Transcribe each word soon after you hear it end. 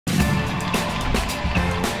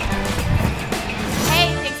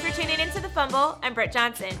Fumble, I'm Britt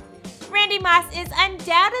Johnson. Randy Moss is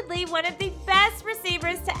undoubtedly one of the best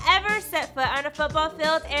receivers to ever set foot on a football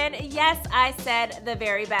field, and yes, I said the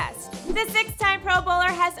very best. The six-time Pro Bowler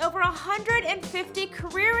has over 150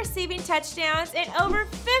 career receiving touchdowns and over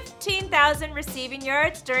 15,000 receiving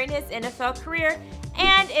yards during his NFL career,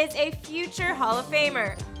 and is a future Hall of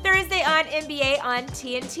Famer. Thursday on NBA on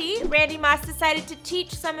TNT, Randy Moss decided to teach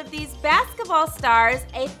some of these basketball stars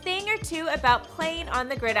a thing or two about playing on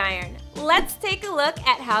the gridiron. Let's take a look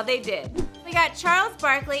at how they did. We got Charles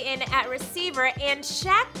Barkley in at receiver and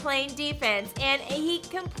Shaq playing defense, and he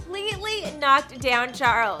completely knocked down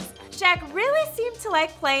Charles. Shaq really seemed to like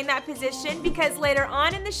playing that position because later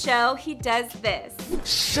on in the show, he does this.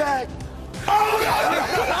 Shaq!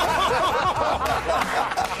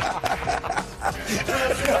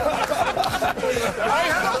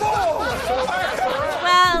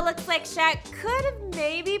 Well, it looks like Shaq could have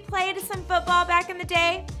maybe played some football back in the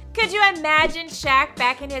day. Could you imagine Shaq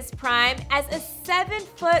back in his prime as a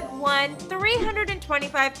 7'1",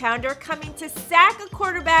 325-pounder coming to sack a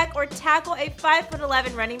quarterback or tackle a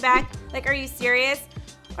 5'11" running back? Like, are you serious?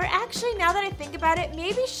 Or actually, now that I think about it,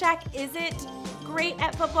 maybe Shaq isn't great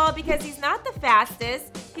at football because he's not the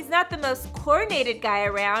fastest, he's not the most coordinated guy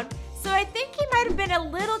around, so I think he might have been a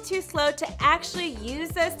little too slow to actually use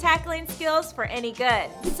those tackling skills for any good.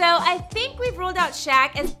 So I think we've ruled out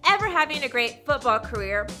Shaq as ever having a great football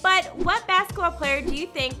career, but what basketball player do you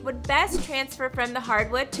think would best transfer from the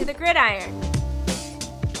hardwood to the gridiron?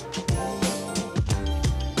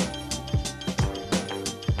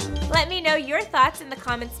 Let me know your thoughts in the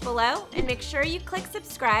comments below, and make sure you click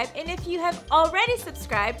subscribe, and if you have already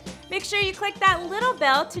subscribed, make sure you click that little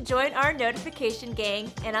bell to join our notification gang,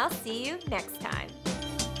 and I'll see you next time.